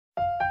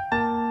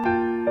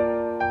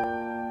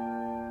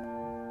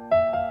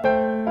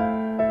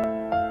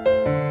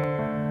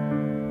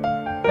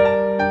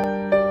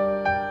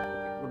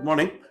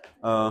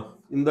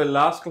In the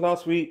last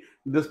class, we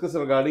discussed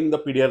regarding the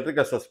pediatric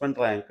assessment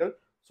triangle.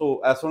 So,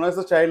 as soon as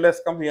the child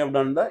has come, we have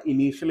done the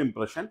initial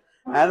impression,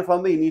 and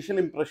from the initial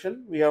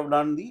impression, we have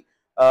done the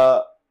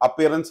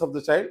appearance of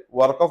the child,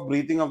 work of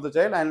breathing of the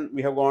child, and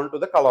we have gone to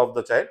the color of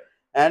the child.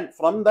 And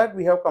from that,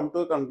 we have come to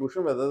a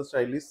conclusion whether the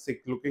child is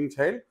sick-looking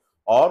child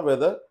or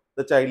whether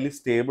the child is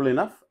stable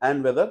enough,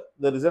 and whether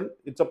there is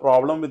it's a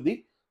problem with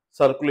the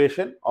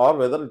circulation or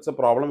whether it's a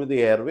problem with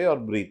the airway or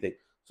breathing.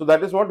 So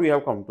that is what we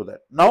have come to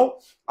that. Now,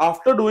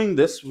 after doing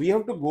this, we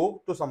have to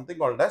go to something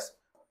called as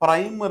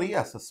primary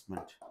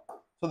assessment.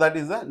 So that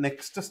is the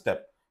next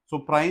step. So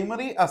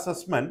primary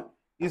assessment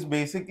is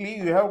basically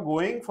you have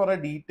going for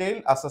a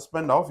detailed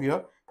assessment of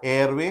your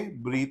airway,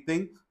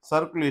 breathing,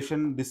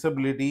 circulation,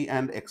 disability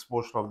and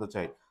exposure of the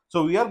child.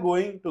 So we are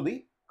going to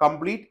the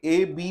complete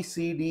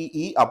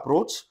ABCDE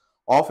approach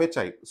of a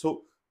child.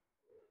 So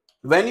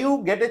when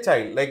you get a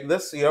child like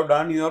this, you have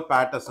done your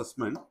PAT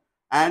assessment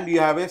and you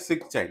have a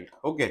sick child.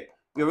 Okay,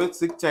 you have a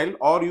sick child,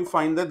 or you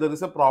find that there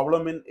is a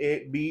problem in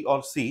A, B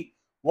or C.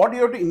 What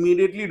you have to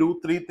immediately do,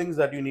 three things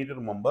that you need to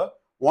remember.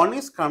 One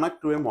is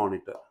connect to a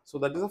monitor. So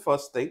that is the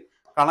first thing.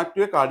 Connect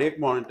to a cardiac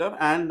monitor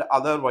and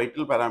other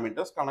vital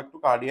parameters. Connect to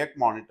cardiac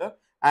monitor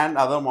and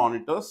other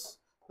monitors.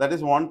 That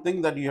is one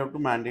thing that you have to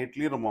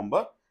mandatorily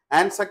remember.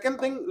 And second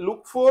thing,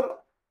 look for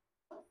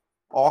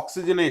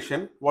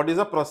oxygenation. What is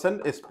the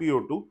present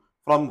SpO2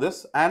 from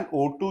this, and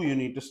O2 you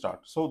need to start.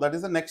 So that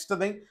is the next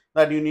thing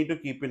that you need to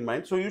keep in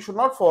mind. So you should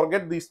not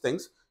forget these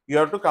things. You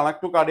have to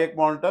connect to cardiac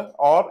monitor,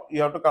 or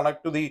you have to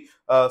connect to the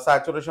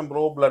saturation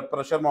probe, blood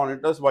pressure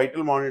monitors,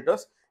 vital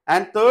monitors.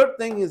 And third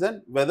thing is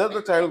then whether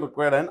the child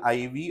required an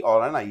IV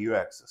or an IU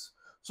access.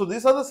 So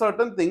these are the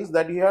certain things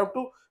that you have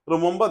to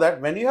remember,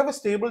 that when you have a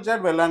stable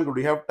child, well and good,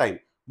 you have time.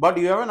 But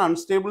you have an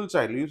unstable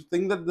child, you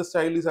think that this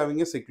child is having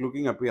a sick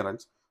looking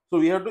appearance. So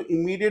we have to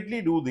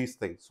immediately do these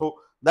things. So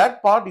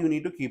that part you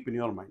need to keep in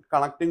your mind.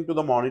 Connecting to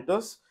the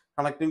monitors,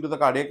 connecting to the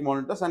cardiac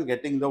monitors and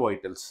getting the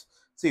vitals.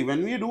 See,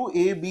 when we do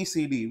A, B,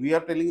 C, D, we are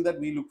telling that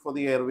we look for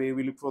the airway,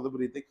 we look for the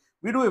breathing.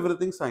 We do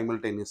everything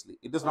simultaneously.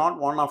 It is not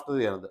one after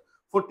the other.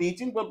 For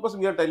teaching purpose,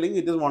 we are telling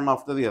it is one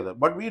after the other.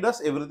 But we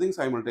does everything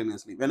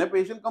simultaneously. When a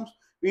patient comes,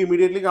 we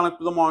immediately connect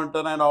to the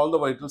monitor and all the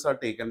vitals are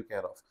taken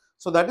care of.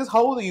 So that is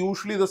how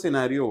usually the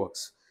scenario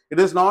works. It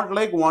is not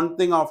like one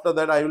thing after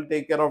that I will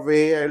take care of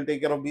A, I will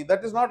take care of B.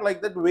 That is not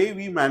like that way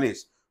we manage.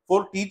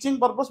 For teaching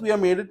purpose, we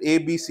have made it A,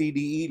 B, C,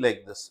 D, E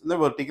like this in the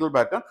vertical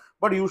pattern.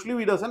 But usually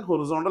we does an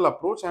horizontal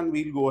approach, and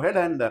we'll go ahead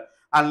and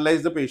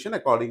analyze the patient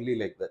accordingly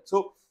like that.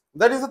 So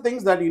that is the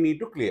things that you need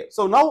to clear.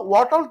 So now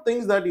what are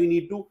things that you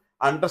need to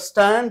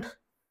understand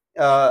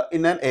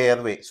in an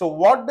airway? So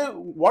what do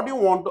you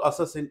want to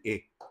assess in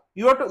A?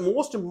 You have to,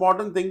 most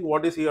important thing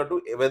what is here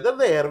to, whether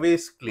the airway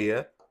is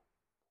clear,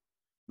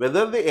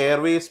 whether the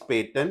airway is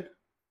patent,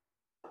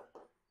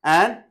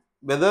 and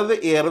whether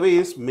the airway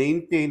is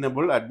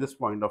maintainable at this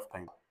point of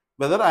time,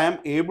 whether I am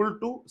able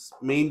to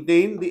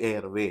maintain the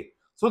airway.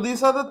 So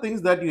these are the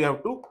things that you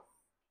have to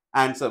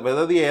answer,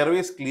 whether the airway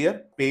is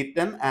clear,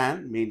 patent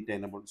and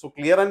maintainable. So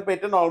clear and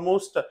patent,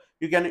 almost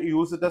you can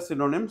use it as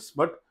synonyms,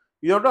 but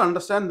you have to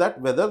understand that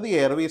whether the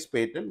airway is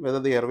patent, whether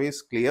the airway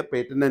is clear,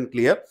 patent and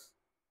clear,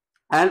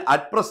 and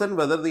at present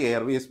whether the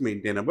airway is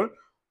maintainable.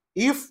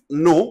 If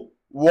no,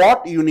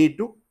 what you need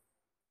to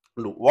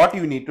do? What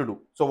you need to do?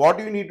 So what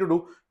you need to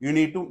do? You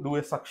need to do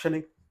a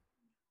suctioning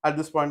at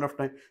this point of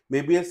time.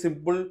 Maybe a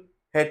simple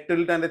head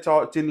tilt and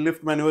a chin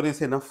lift maneuver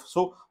is enough.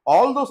 So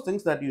all those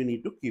things that you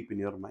need to keep in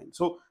your mind.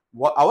 So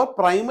our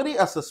primary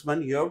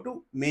assessment, you have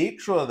to make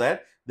sure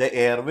that the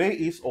airway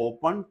is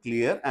open,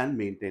 clear and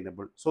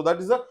maintainable. So that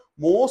is the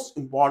most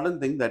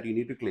important thing that you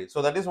need to clear.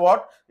 So that is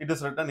what it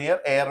is written here,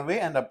 airway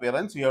and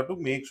appearance. You have to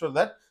make sure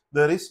that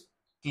there is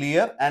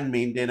clear and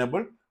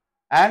maintainable,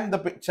 and the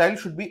child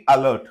should be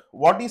alert.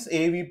 What is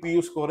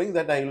AVPU scoring?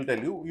 That I will tell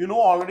you. You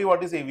know already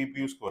what is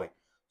AVPU scoring.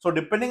 So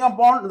depending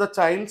upon the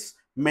child's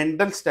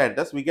mental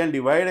status, we can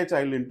divide a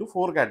child into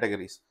 4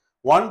 categories.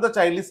 One, the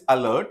child is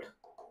alert.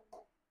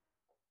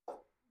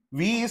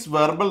 V is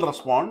verbal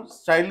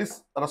response. Child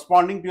is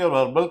responding to your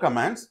verbal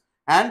commands.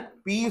 And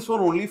P is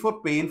for only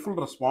for painful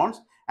response.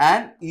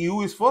 And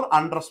U is for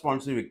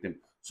unresponsive victim.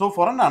 So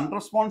for an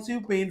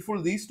unresponsive,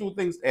 painful, these two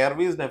things,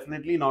 airway is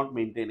definitely not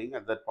maintaining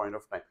at that point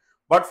of time.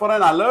 But for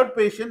an alert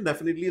patient,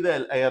 definitely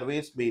the airway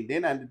is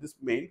maintained and it is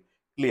made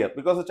clear,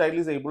 because the child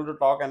is able to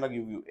talk and give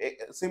you.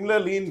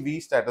 Similarly in V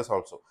status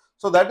also.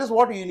 So that is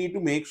what you need to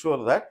make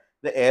sure, that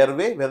the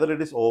airway, whether it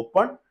is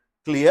open,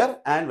 clear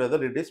and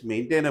whether it is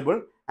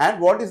maintainable, and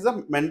what is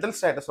the mental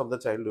status of the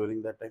child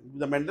during that time. If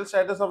the mental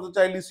status of the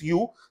child is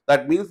U,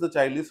 that means the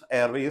child's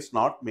airway is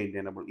not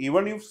maintainable.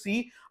 Even if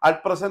C,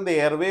 at present the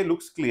airway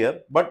looks clear,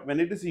 but when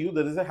it is U,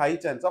 there is a high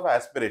chance of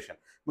aspiration,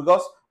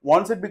 because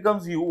once it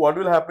becomes U, what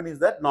will happen is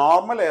that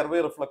normal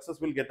airway reflexes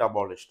will get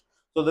abolished.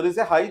 So there is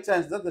a high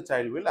chance that the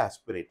child will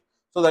aspirate.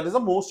 So that is the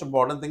most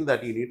important thing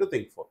that you need to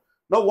think for.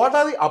 Now, what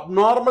are the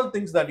abnormal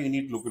things that you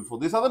need to look for?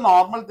 These are the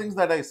normal things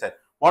that I said.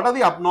 What are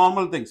the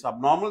abnormal things?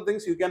 Abnormal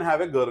things, you can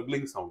have a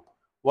gurgling sound.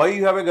 Why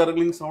you have a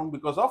gurgling sound?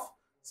 Because of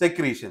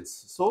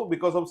secretions. So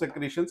because of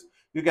secretions,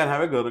 you can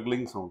have a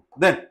gurgling sound.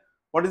 Then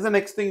what is the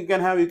next thing you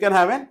can have? You can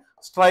have a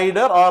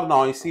stridor or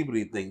noisy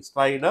breathing.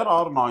 Stridor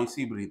or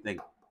noisy breathing.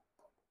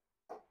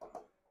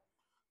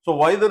 So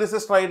why there is a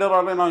stridor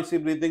or a noisy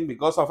breathing?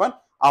 Because of an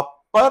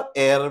upper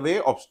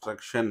airway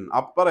obstruction.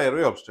 Upper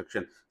airway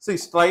obstruction. See,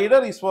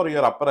 stridor is for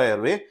your upper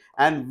airway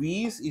and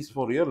wheeze is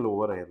for your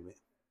lower airway.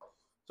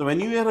 So when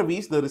you hear a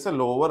wheeze, there is a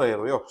lower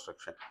airway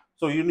obstruction.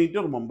 So you need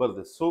to remember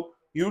this. So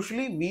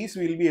usually wheeze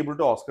will be able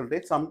to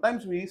auscultate.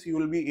 Sometimes wheeze you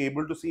will be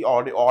able to see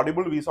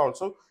audible wheeze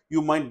also.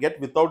 You might get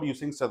without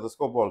using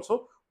stethoscope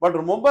also. But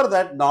remember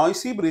that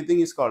noisy breathing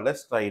is called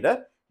as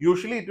stridor.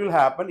 Usually it will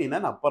happen in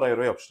an upper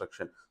airway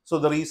obstruction. So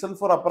the reason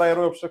for upper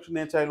airway obstruction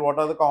in a child, what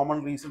are the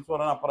common reasons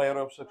for an upper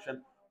airway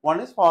obstruction?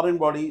 One is foreign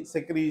body,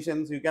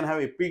 secretions, you can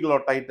have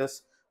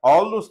epiglottitis,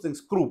 all those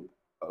things, croup,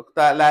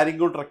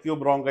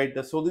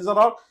 laryngotracheobronchitis. So these are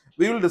all,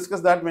 we will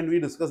discuss that when we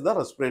discuss the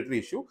respiratory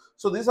issue.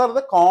 So these are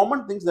the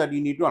common things that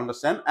you need to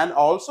understand, and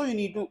also you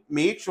need to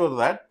make sure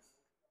that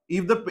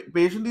if the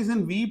patient is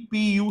in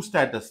VPU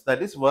status,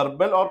 that is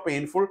verbal or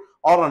painful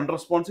or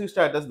unresponsive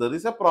status, there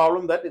is a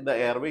problem that the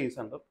airway is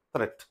under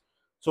threat.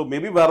 So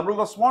maybe verbal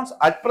response,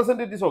 at present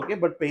it is okay,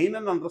 but pain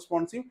and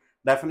unresponsive,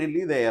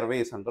 definitely the airway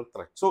is under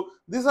threat. So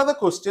these are the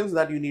questions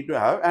that you need to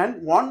have.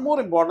 And one more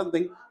important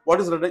thing, what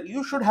is written,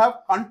 you should have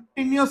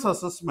continuous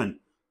assessment.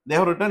 They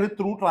have written it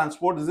through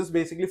transport. This is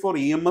basically for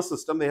EMS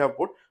system they have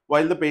put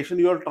while the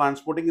patient you are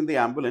transporting in the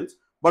ambulance.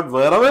 But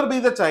wherever be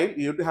the child,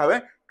 you have to have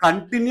a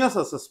continuous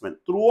assessment.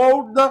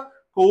 Throughout the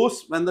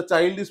course, when the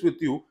child is with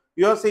you,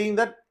 you are saying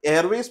that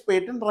airway is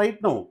patent right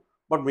now,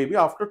 but maybe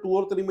after 2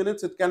 or 3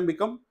 minutes it can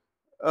become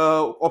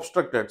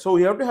obstructed. So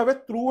you have to have a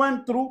through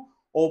and through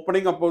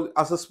opening up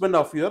assessment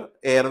of your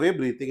airway,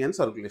 breathing and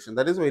circulation.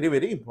 That is very,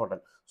 very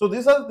important. So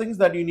these are the things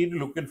that you need to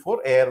look in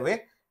for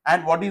airway.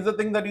 And what is the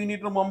thing that you need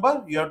to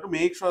remember? You have to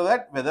make sure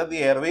that whether the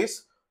airway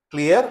is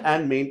clear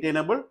and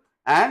maintainable,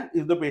 and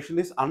if the patient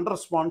is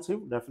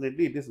unresponsive,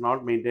 definitely it is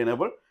not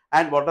maintainable.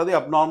 And what are the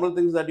abnormal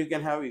things that you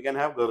can have? You can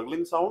have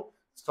gurgling sound,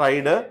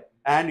 stridor,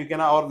 and you can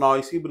have or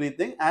noisy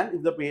breathing. And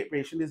if the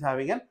patient is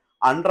having an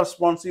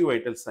unresponsive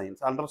vital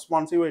signs,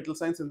 unresponsive vital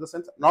signs in the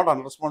sense, not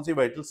unresponsive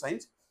vital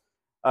signs,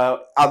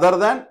 other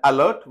than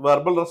alert,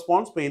 verbal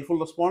response, painful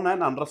response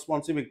and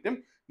unresponsive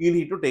victim, you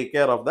need to take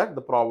care of that.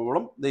 The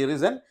problem, there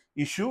is an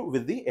issue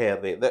with the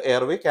airway. The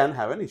airway can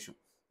have an issue.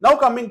 Now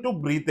coming to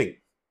breathing.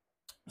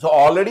 So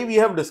already we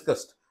have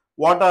discussed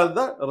what are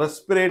the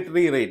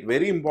respiratory rate.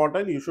 Very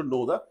important, you should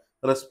know the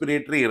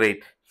respiratory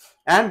rate.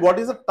 And what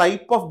is the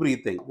type of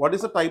breathing? What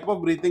is the type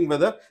of breathing?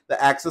 Whether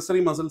the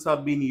accessory muscles are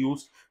being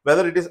used,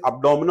 whether it is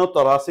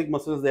abdominothoracic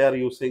muscles they are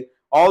using,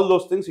 all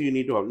those things you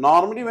need to have.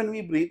 Normally when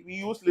we breathe, we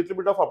use little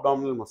bit of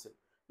abdominal muscle,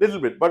 little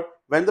bit. But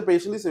when the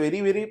patient is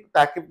very, very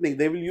tachypneic,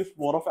 they will use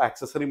more of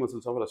accessory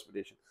muscles of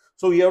respiration.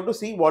 So we have to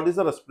see what is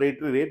the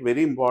respiratory rate,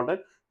 very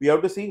important. We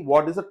have to see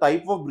what is the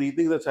type of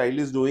breathing the child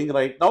is doing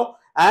right now.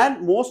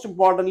 And most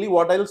importantly,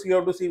 what else you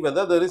have to see,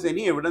 whether there is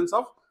any evidence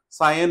of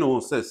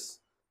cyanosis.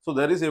 So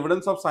there is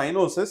evidence of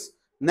cyanosis.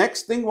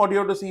 Next thing what you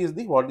have to see is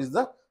what is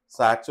the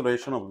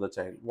saturation of the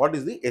child. What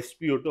is the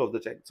SpO2 of the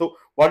child. So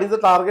what is the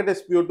target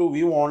SpO2?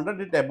 We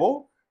wanted it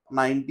above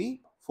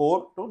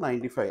 94 to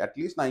 95. At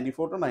least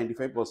 94 to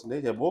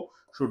 95% above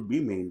should be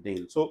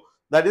maintained. So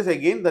that is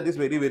again, that is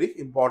very, very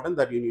important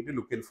that you need to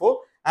look in for.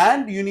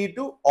 And you need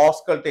to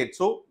auscultate.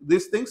 So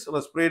these things,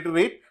 respiratory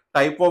rate,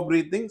 type of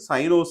breathing,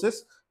 cyanosis,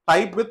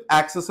 type with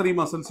accessory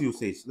muscles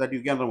usage, that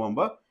you can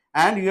remember.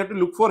 And you have to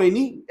look for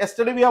any,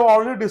 yesterday we have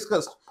already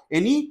discussed,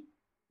 any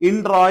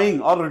indrawing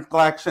or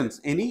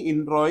retractions, any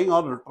indrawing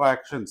or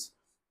retractions.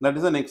 That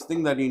is the next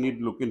thing that you need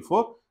to look in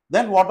for.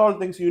 Then what all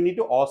things you need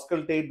to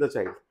auscultate the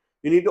child.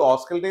 You need to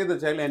auscultate the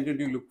child and you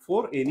need to look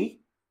for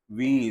any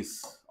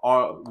wheeze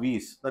or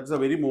wheeze. That is a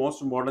very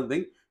most important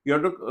thing. You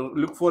have to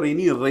look for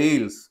any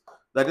rails,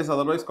 that is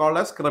otherwise called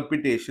as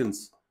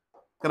crepitations.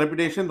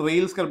 Crepitation,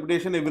 rails,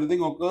 crepitation,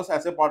 everything occurs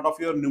as a part of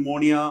your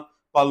pneumonia,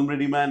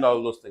 pulmonary edema and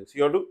all those things.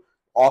 You have to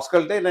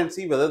auscultate and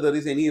see whether there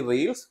is any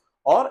rails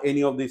or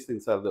any of these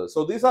things are there.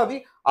 So these are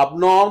the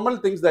abnormal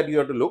things that you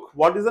have to look.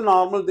 What is the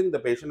normal thing? The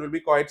patient will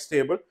be quite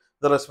stable.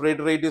 The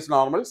respiratory rate is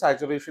normal,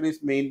 saturation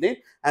is maintained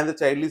and the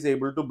child is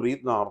able to breathe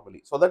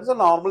normally. So that is a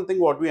normal thing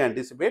what we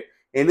anticipate.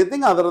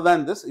 Anything other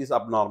than this is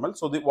abnormal.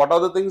 So what are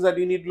the things that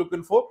you need to look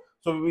in for?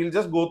 So we will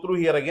just go through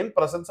here again.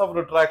 Presence of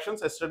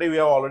retractions, yesterday we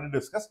have already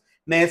discussed.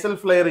 Nasal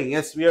flaring,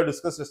 yes, we have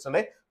discussed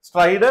yesterday.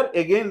 Stridor,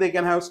 again they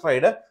can have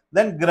stridor.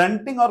 Then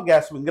grunting or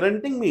gasping.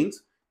 Grunting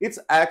means it's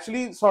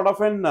actually sort of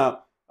an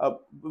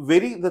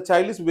the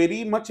child is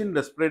very much in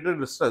respiratory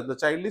distress. The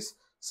child is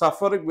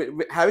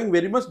suffering, having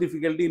very much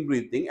difficulty in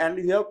breathing, and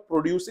you are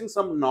producing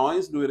some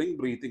noise during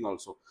breathing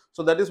also.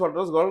 So that is what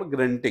was called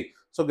grunting.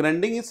 So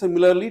grunting is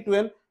similarly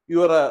to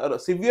your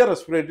severe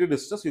respiratory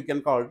distress, you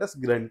can call it as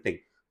grunting.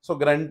 So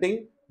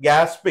grunting,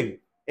 gasping.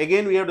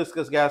 Again we have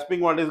discussed gasping.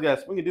 What is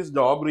gasping? It is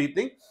jaw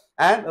breathing,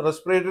 and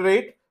respiratory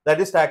rate, that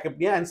is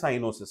tachypnea and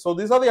cyanosis. So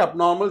these are the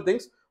abnormal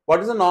things.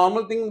 What is the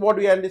normal thing? What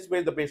we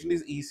anticipate? The patient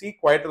is easy,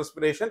 quiet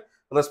respiration.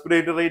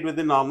 respiratory rate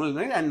within normal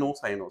range, and no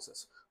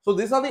cyanosis. So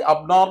these are the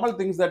abnormal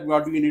things that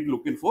what we need to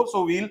look in for.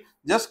 So we'll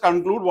just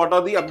conclude what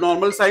are the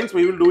abnormal signs.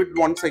 We will do it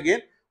once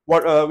again.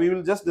 We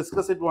will just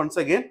discuss it once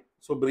again.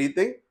 So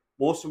breathing,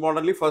 most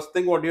importantly, first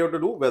thing what you have to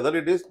do, whether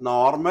it is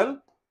normal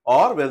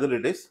or whether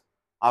it is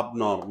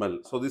abnormal.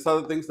 So these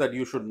are the things that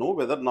you should know,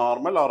 whether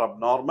normal or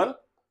abnormal.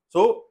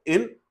 So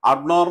in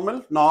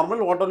abnormal,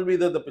 normal, what will be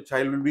the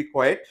child will be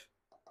quiet,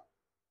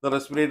 the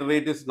respiratory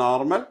rate is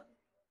normal,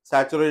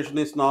 saturation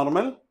is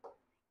normal,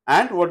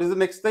 and what is the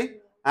next thing?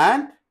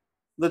 And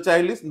the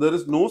child is, there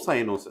is no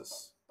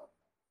cyanosis.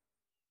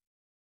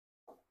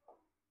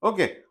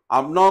 Okay,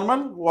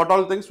 abnormal, what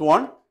all things?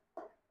 One,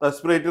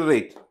 respiratory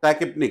rate,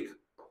 tachypneic.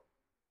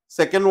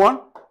 Second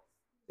one,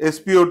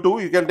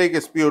 SpO2, you can take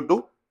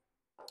SpO2.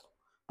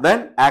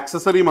 Then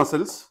accessory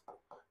muscles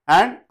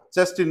and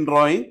chest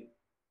indrawing.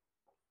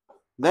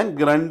 Then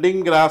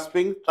grunting,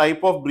 grasping,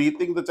 type of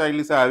breathing the child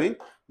is having,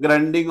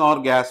 grunting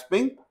or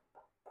gasping.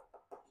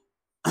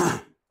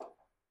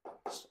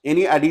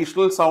 Any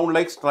additional sound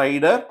like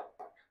stridor,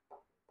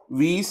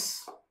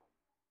 wheeze.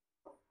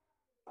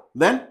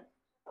 Then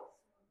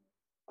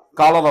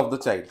color of the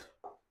child.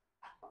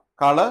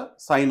 Color,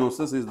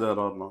 cyanosis is there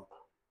or not.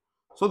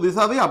 So these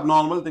are the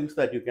abnormal things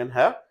that you can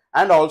have.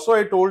 And also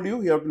I told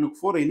you, you have to look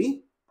for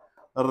any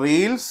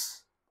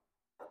rales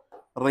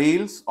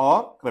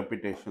or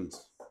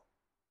crepitations.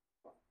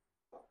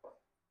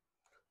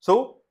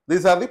 So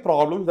these are the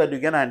problems that you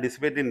can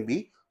anticipate in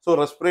B. So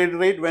respiratory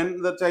rate,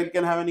 when the child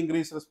can have an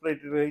increased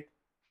respiratory rate.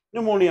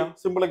 Pneumonia,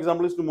 simple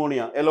example is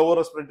pneumonia, a lower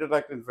respiratory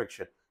tract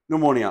infection.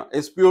 Pneumonia,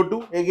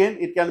 SpO2, again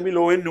it can be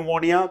low in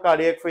pneumonia,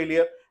 cardiac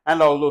failure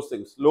and all those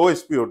things, low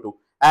SpO2.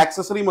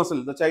 Accessory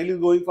muscle, the child is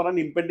going for an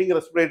impending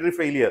respiratory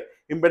failure,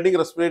 impending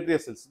respiratory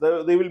muscles.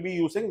 They will be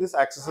using this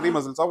accessory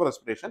muscles of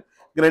respiration.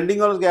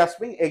 Grunting or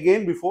gasping,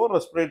 again before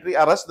respiratory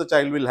arrest the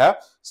child will have.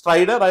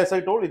 Stridor, as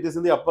I told, it is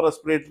in the upper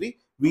respiratory,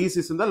 wheeze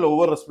is in the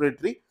lower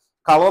respiratory.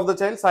 Color of the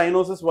child,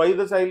 cyanosis, why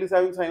the child is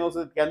having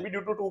cyanosis? It can be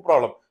due to two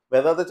problems.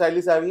 Whether the child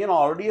is having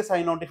already a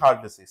cyanotic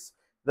heart disease.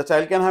 The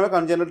child can have a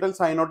congenital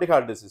cyanotic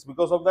heart disease.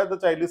 Because of that, the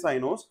child is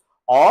cyanosed,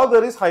 or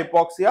there is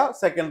hypoxia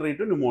secondary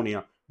to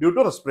pneumonia due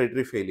to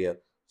respiratory failure.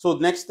 So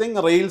next thing,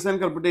 rales and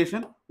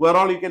crepitation. Where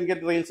all you can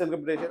get rales and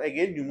crepitation?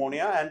 Again,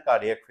 pneumonia and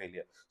cardiac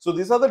failure. So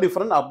these are the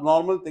different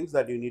abnormal things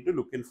that you need to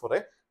look in for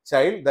a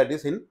child that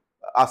is in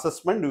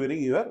assessment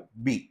during your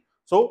B.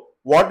 So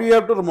what we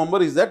have to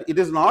remember is that it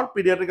is not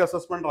pediatric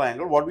assessment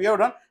triangle. What we have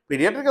done,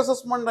 pediatric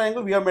assessment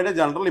triangle, we have made a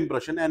general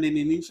impression and an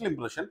initial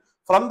impression.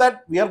 From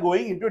that, we are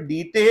going into a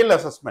detailed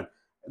assessment.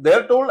 They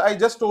are told, I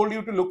just told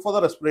you to look for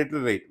the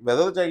respiratory rate,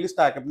 whether the child is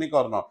tachypneic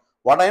or not.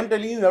 What I am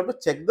telling you, you have to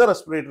check the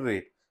respiratory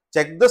rate,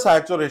 check the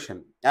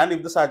saturation, and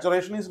if the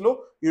saturation is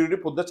low, you need to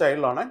put the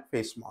child on a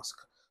face mask.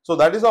 So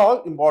that is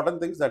all important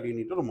things that you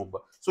need to remember.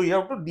 So you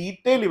have to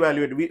detail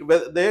evaluate.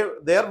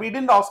 There we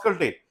didn't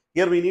auscultate.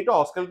 Here we need to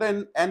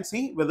auscultate and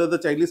see whether the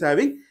child is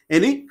having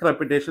any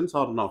crepitations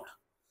or not.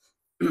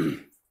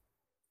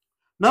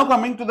 Now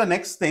coming to the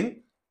next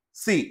thing,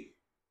 see,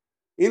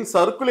 in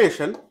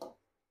circulation,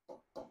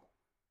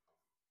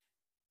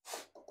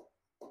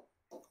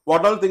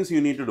 what all things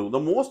you need to do? The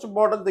most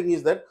important thing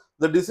is that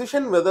the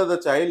decision whether the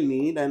child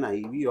need an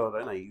IV or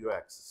an IU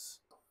access.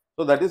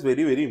 So that is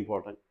very, very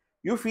important.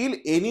 You feel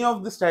any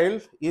of this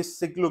child is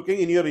sick looking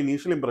in your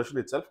initial impression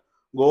itself,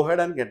 go ahead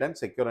and get and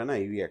secure an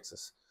IV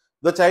access.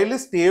 The child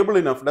is stable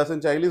enough,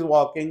 doesn't child is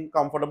walking,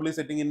 comfortably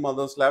sitting in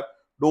mother's lap,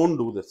 don't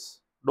do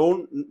this.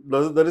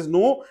 There is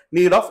no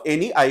need of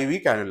any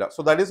IV cannula.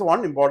 So that is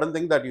one important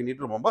thing that you need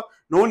to remember,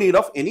 no need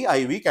of any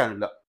IV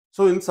cannula.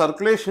 So in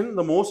circulation,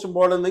 the most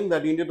important thing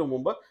that you need to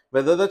remember,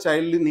 whether the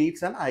child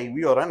needs an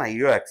IV or an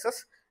IU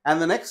access.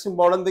 And the next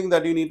important thing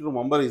that you need to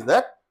remember is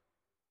that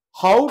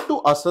how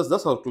to assess the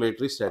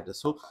circulatory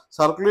status. So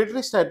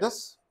circulatory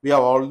status, we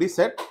have already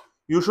said,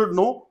 you should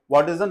know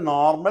what is the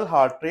normal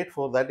heart rate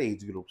for that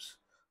age groups.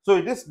 So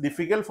it is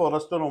difficult for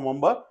us to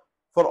remember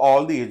for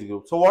all the age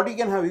groups. So what you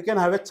can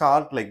have a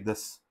chart like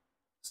this.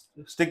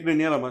 Stick in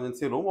your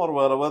emergency room or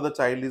wherever the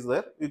child is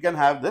there, you can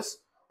have this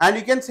and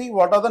you can see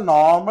what are the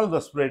normal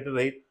respiratory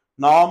rate,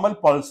 normal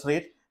pulse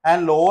rate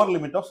and lower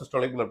limit of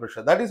systolic blood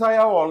pressure. That is I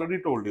have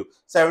already told you,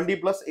 70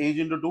 plus age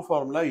into 2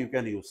 formula you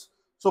can use.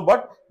 So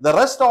but the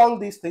rest all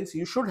these things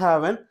you should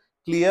have a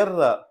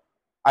clear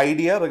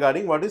idea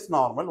regarding what is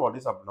normal, what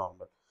is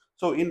abnormal.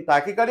 So in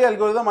tachycardia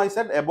algorithm I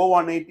said above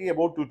 180,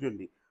 above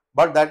 220.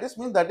 But that is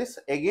mean that is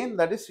again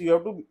that is you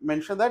have to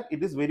mention that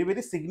it is very,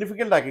 very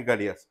significant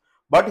tachycardias.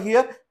 But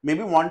here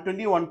maybe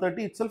 120,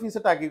 130 itself is a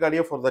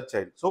tachycardia for that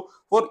child. So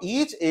for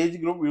each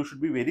age group you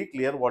should be very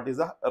clear what is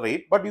the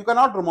rate, but you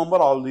cannot remember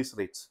all these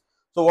rates.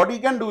 So what you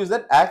can do is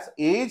that as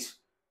age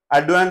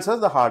advances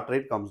the heart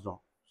rate comes down.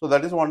 So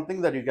that is one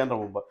thing that you can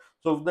remember.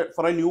 So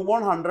for a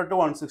newborn 100 to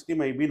 160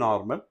 may be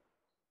normal.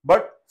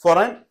 But for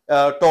a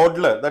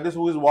toddler, that is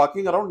who is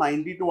walking around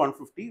 90 to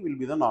 150 will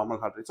be the normal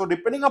heart rate. So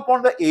depending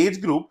upon the age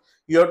group,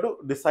 you have to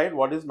decide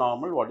what is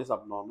normal, what is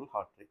abnormal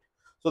heart rate.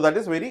 So that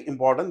is very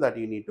important that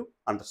you need to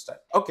understand.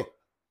 Okay.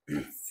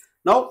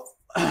 Now,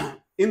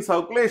 in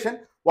circulation,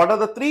 what are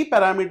the three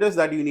parameters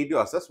that you need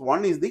to assess?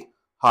 One is the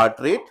heart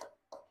rate,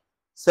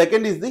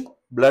 second is the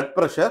blood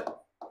pressure,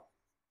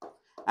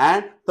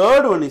 and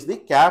third one is the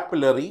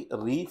capillary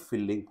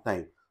refilling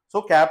time.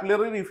 So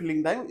capillary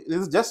refilling time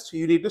is just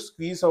you need to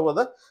squeeze over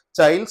the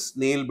child's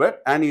nail bed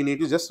and you need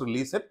to just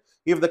release it.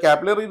 If the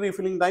capillary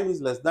refilling time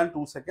is less than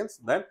 2 seconds,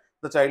 then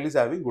the child is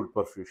having good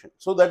perfusion.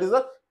 So that is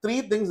the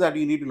three things that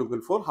you need to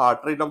look for: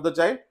 heart rate of the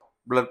child,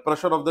 blood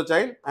pressure of the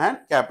child, and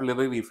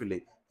capillary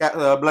refilling.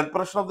 Blood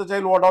pressure of the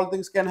child, what all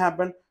things can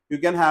happen? You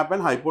can happen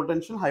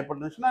hypotension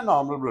and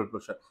normal blood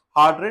pressure.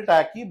 Heart rate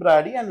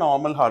tachybrady and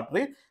normal heart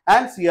rate,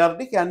 and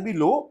CRT can be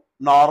low,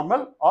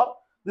 normal, or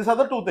these are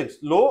the two things: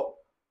 low,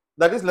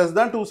 that is less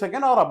than 2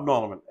 seconds, or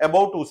abnormal,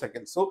 above 2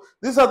 seconds. So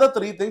these are the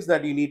three things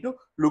that you need to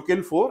look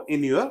in for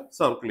in your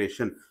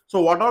circulation.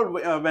 So what all,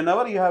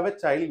 whenever you have a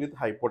child with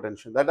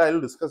hypotension, that I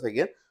will discuss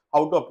again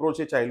how to approach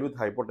a child with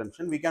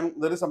hypotension.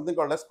 There is something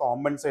called as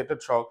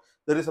compensated shock,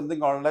 there is something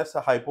called as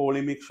a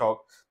hypovolemic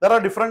shock. There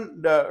are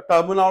different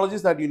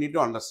terminologies that you need to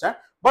understand,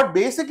 but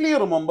basically you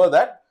remember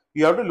that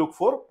you have to look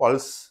for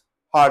pulse,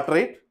 heart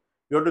rate,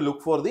 you have to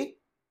look for the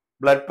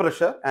blood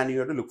pressure, and you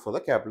have to look for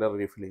the capillary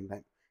refilling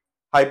time.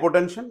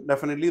 Hypotension,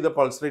 definitely the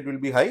pulse rate will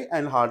be high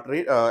and heart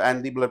rate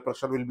and the blood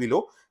pressure will be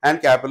low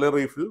and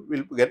capillary refill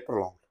will get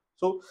prolonged.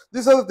 So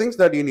these are the things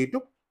that you need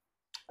to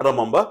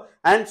remember.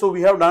 And so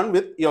we have done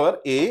with your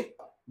A,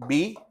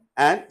 B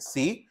and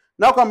C.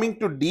 Now coming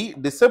to D,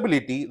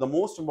 disability, the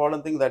most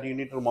important thing that you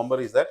need to remember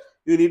is that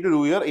you need to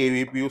do your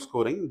AVPU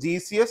scoring.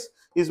 GCS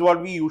is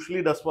what we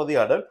usually does for the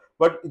adult,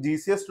 but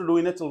GCS to do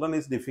in a children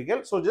is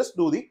difficult. So just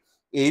do the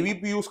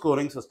AVPU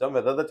scoring system,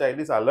 whether the child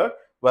is alert,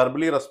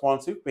 verbally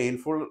responsive,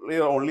 painfully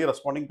only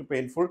responding to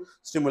painful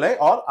stimuli,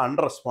 or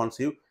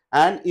unresponsive.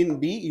 And in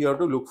D, you have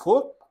to look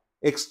for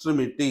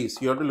extremities.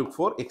 You have to look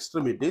for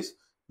extremities.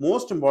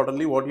 Most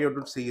importantly, what you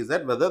have to see is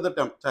that whether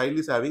the child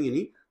is having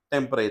any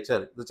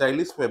temperature, the child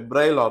is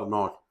febrile or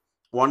not.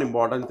 One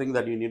important thing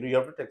that you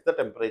have to check the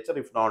temperature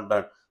if not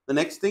done. The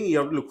next thing, you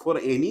have to look for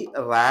any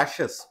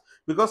rashes,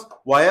 because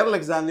viral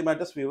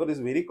exanthematous fever is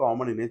very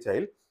common in a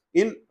child.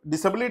 In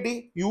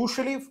disability,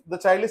 usually if the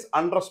child is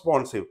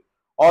unresponsive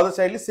or the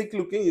child is sick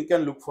looking, you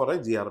can look for a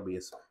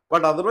GRBS.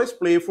 But otherwise,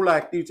 playful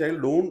active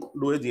child, don't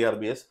do a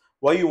GRBS.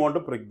 Why? You want to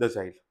prick the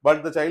child.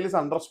 But the child is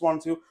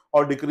unresponsive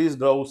or decreased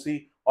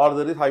drowsy, or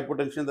there is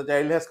hypotension, the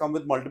child has come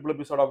with multiple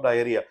episodes of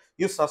diarrhea,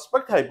 you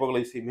suspect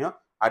hypoglycemia,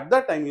 at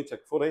that time you check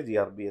for a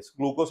GRBS,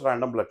 glucose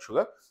random blood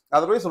sugar.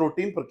 Otherwise,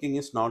 routine pricking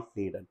is not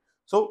needed.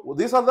 So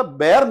these are the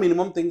bare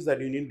minimum things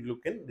that you need to look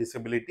in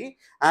disability.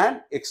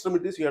 And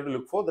extremities, you have to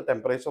look for the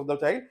temperature of the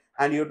child,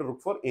 and you have to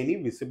look for any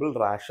visible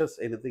rashes,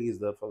 anything is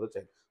there for the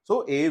child.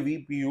 So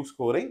AVPU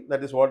scoring,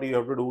 that is what you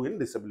have to do in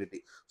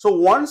disability. So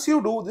once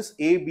you do this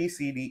A, B,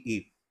 C, D,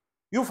 E,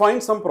 you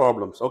find some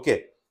problems.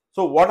 Okay.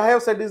 So what I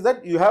have said is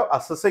that you have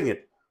assessing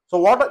it. So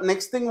what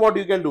next thing what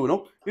you can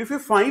do, if you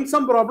find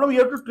some problem, you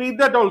have to treat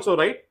that also,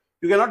 right?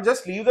 You cannot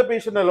just leave the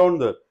patient alone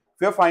there.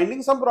 If you are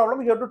finding some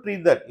problem, you have to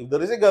treat that. If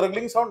there is a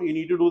gurgling sound, you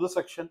need to do the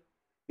suction.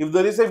 If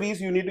there is a wheeze,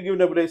 you need to give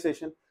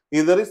nebulization.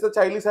 If there is the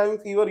child is having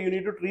fever, you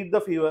need to treat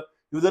the fever.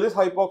 If there is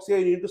hypoxia,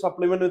 you need to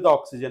supplement with the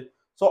oxygen.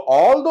 So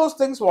all those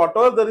things,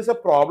 whatever there is a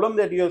problem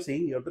that you are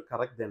seeing, you have to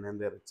correct then and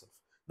there itself.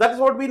 That is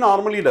what we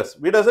normally does.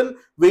 We doesn't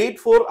wait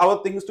for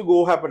our things to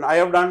go happen. I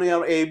have done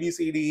your A, B,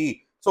 C, D,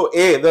 E. So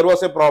A, there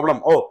was a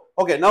problem. Oh,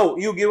 okay, now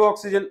you give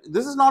oxygen.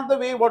 This is not the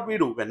way what we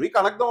do. When we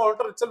connect the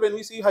monitor itself, when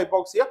we see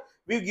hypoxia,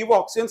 we give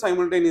oxygen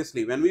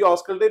simultaneously. When we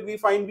auscultate, we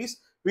find these,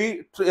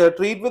 we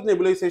treat with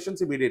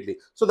nebulizations immediately.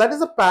 So that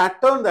is a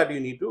pattern that you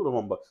need to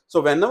remember.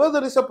 So whenever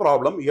there is a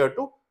problem, you have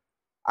to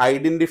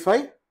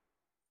identify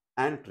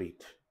and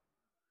treat.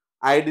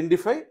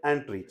 Identify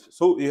and treat.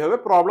 So you have a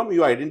problem,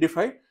 you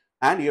identify,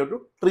 and you have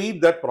to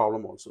treat that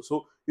problem also.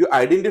 So you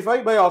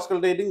identify by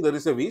auscultating there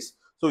is a wheeze.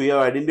 So you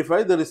have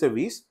identified there is a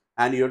wheeze,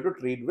 and you have to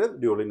treat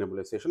with dual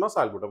nebulization or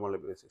salbutamol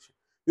nebulization.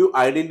 You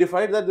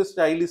identified that this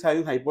child is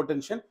having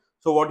hypotension.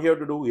 So what you have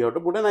to do? You have to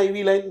put an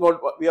IV line. What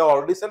we have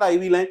already said,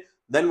 IV line.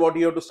 Then what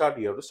you have to start?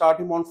 You have to start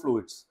him on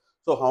fluids.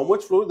 So how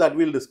much fluid, that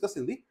we will discuss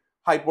in the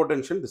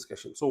hypotension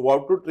discussion. So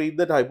what to treat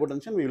that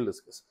hypotension, we will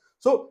discuss.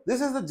 So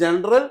this is the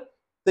general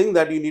thing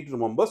that you need to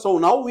remember. So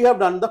now we have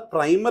done the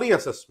primary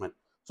assessment.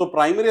 So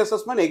primary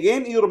assessment,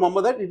 again you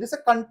remember that it is a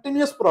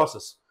continuous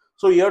process.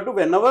 So you have to,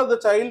 whenever the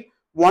child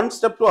one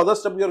step to other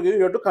step you are giving,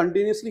 you have to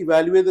continuously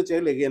evaluate the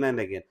child again and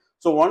again.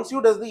 So once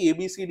you does the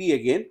ABCD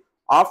again,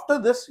 after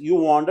this you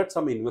wanted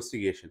some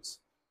investigations.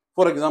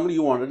 For example,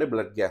 you wanted a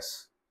blood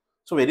gas.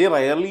 So very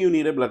rarely you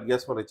need a blood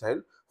gas for a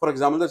child. For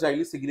example, the child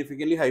is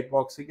significantly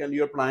hypoxic and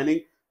you are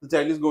planning the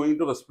child is going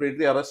to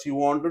respiratory arrest. You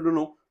wanted to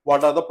know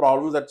what are the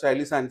problems that child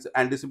is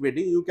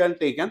anticipating. You can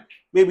take an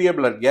maybe a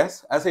blood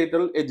gas. As I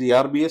told, a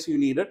GRBS you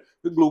needed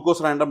with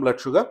glucose random blood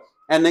sugar.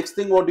 And next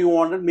thing what you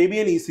wanted, maybe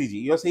an ECG.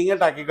 You are seeing a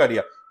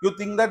tachycardia. You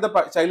think that the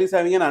child is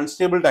having an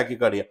unstable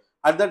tachycardia.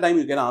 At that time,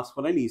 you can ask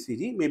for an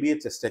ECG, maybe a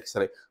chest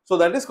X-ray. So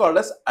that is called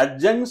as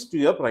adjuncts to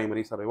your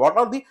primary survey. What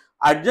are the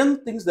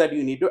adjunct things that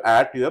you need to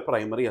add to your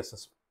primary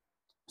assessment?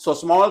 So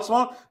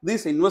small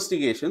these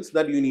investigations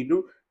that you need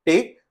to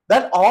take,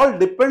 that all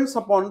depends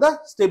upon the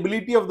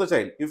stability of the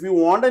child. If you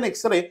want an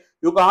X-ray,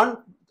 you can't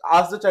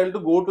ask the child to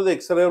go to the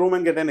X-ray room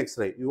and get an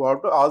X-ray. You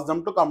have to ask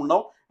them to come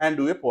down and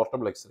do a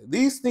portable X-ray.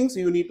 These things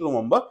you need to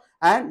remember,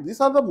 and these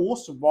are the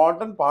most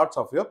important parts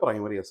of your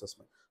primary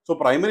assessment. So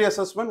primary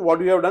assessment, what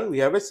we have done, we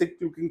have a sick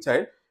looking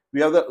child. We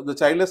have the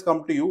child has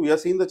come to you. We have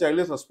seen the child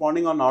is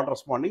responding or not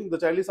responding. The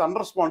child is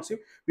unresponsive.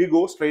 We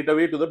go straight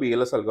away to the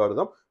BLS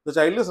algorithm. The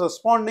child is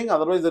responding,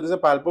 otherwise there is a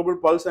palpable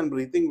pulse and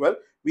breathing well.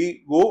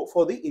 We go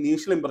for the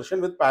initial impression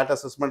with PAT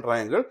assessment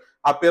triangle.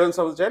 Appearance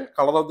of the child,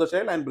 color of the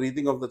child, and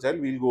breathing of the child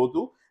we'll go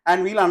to,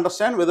 and we'll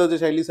understand whether the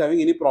child is having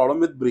any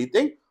problem with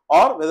breathing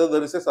or whether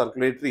there is a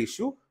circulatory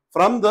issue.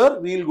 From there,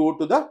 we'll go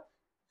to the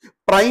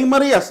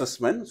primary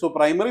assessment. So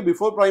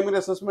before primary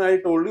assessment, I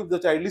told you if the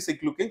child is sick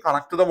looking,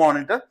 connect to the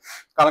monitor,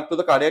 connect to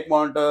the cardiac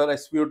monitor,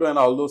 SpO2 and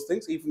all those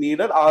things. If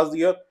needed, ask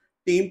your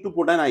team to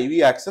put an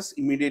IV access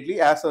immediately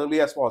as early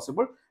as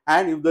possible.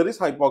 And if there is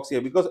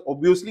hypoxia, because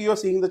obviously you are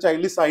seeing the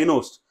child is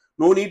cyanosed,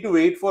 no need to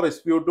wait for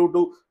SpO2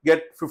 to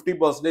get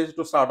 50%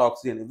 to start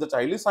oxygen. If the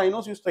child is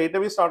cyanosed, you straight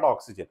away start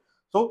oxygen.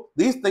 So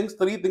these things,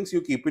 three things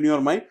you keep in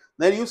your mind.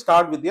 Then you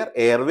start with your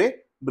airway,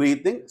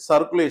 breathing,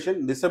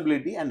 circulation,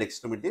 disability and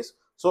extremities.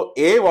 So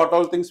A, what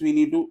all things we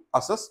need to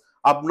assess,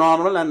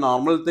 abnormal and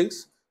normal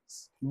things.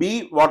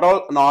 B, what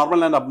all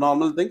normal and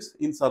abnormal things.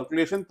 In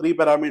circulation, 3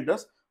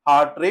 parameters,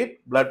 heart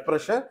rate, blood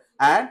pressure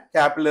and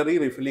capillary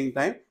refilling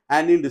time.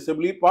 And in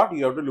disability part,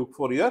 you have to look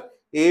for your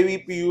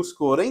AVPU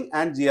scoring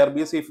and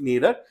GRBS if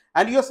needed.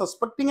 And you are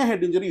suspecting a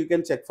head injury, you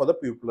can check for the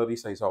pupillary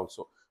size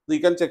also. So you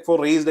can check for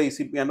raised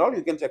ICP and all,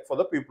 you can check for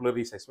the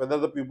pupillary size, whether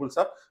the pupils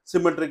are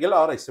symmetrical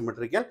or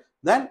asymmetrical.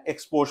 Then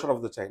exposure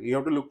of the child. You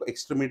have to look for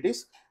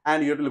extremities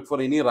and you have to look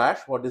for any rash,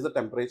 what is the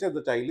temperature, if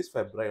the child is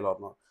febrile or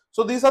not.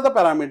 So these are the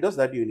parameters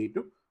that you need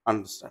to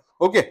understand.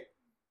 Okay.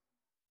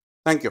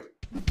 Thank you.